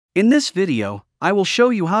In this video, I will show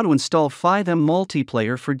you how to install FiveM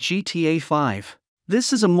multiplayer for GTA 5.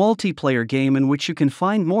 This is a multiplayer game in which you can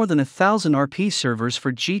find more than 1,000 RP servers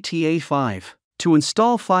for GTA 5. To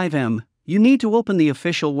install FiveM, you need to open the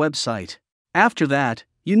official website. After that,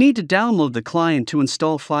 you need to download the client to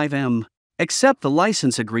install FiveM. Accept the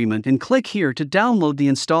license agreement and click here to download the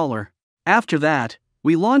installer. After that,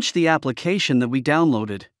 we launch the application that we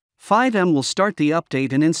downloaded. FiveM will start the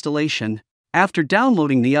update and installation. After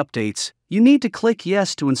downloading the updates, you need to click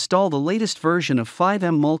Yes to install the latest version of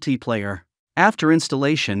FiveM multiplayer. After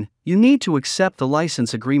installation, you need to accept the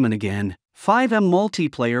license agreement again. FiveM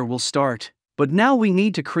multiplayer will start, but now we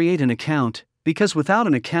need to create an account, because without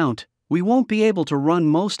an account, we won't be able to run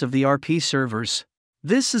most of the RP servers.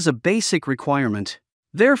 This is a basic requirement.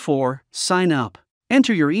 Therefore, sign up.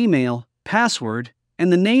 Enter your email, password,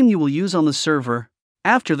 and the name you will use on the server.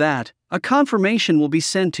 After that, a confirmation will be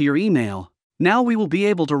sent to your email. Now we will be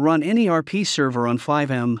able to run any RP server on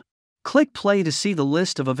FiveM. Click play to see the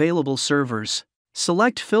list of available servers.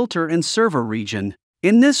 Select filter and server region.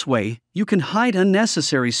 In this way, you can hide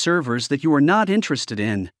unnecessary servers that you are not interested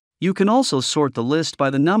in. You can also sort the list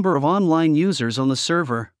by the number of online users on the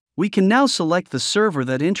server. We can now select the server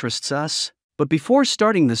that interests us. But before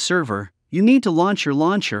starting the server, you need to launch your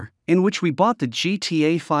launcher, in which we bought the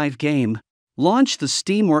GTA 5 game. Launch the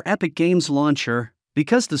Steam or Epic Games launcher,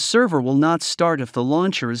 because the server will not start if the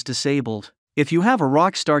launcher is disabled. If you have a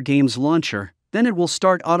Rockstar Games launcher, then it will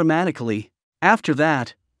start automatically. After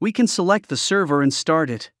that, we can select the server and start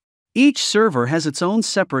it. Each server has its own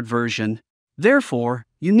separate version. Therefore,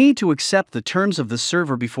 you need to accept the terms of the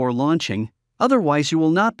server before launching, otherwise you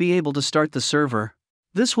will not be able to start the server.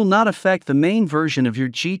 This will not affect the main version of your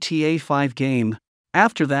GTA 5 game.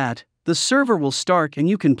 After that, the server will start and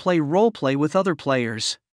you can play roleplay with other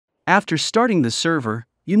players. After starting the server,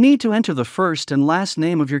 you need to enter the first and last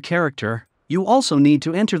name of your character. You also need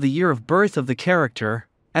to enter the year of birth of the character.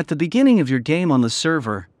 At the beginning of your game on the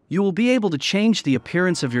server, you will be able to change the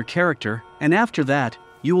appearance of your character, and after that,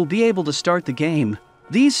 you will be able to start the game.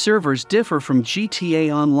 These servers differ from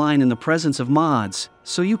GTA Online in the presence of mods,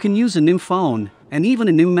 so you can use a new phone, and even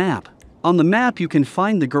a new map. On the map you can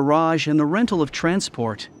find the garage and the rental of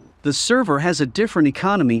transport. The server has a different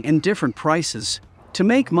economy and different prices. To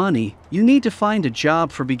make money, you need to find a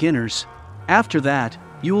job for beginners. After that,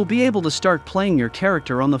 you will be able to start playing your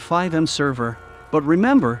character on the FiveM server. But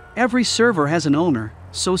remember, every server has an owner,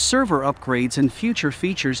 so server upgrades and future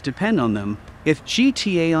features depend on them. If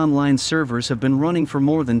GTA Online servers have been running for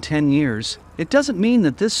more than 10 years, it doesn't mean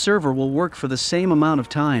that this server will work for the same amount of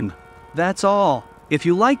time. That's all. If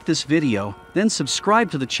you liked this video, then subscribe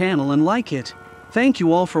to the channel and like it. Thank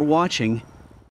you all for watching.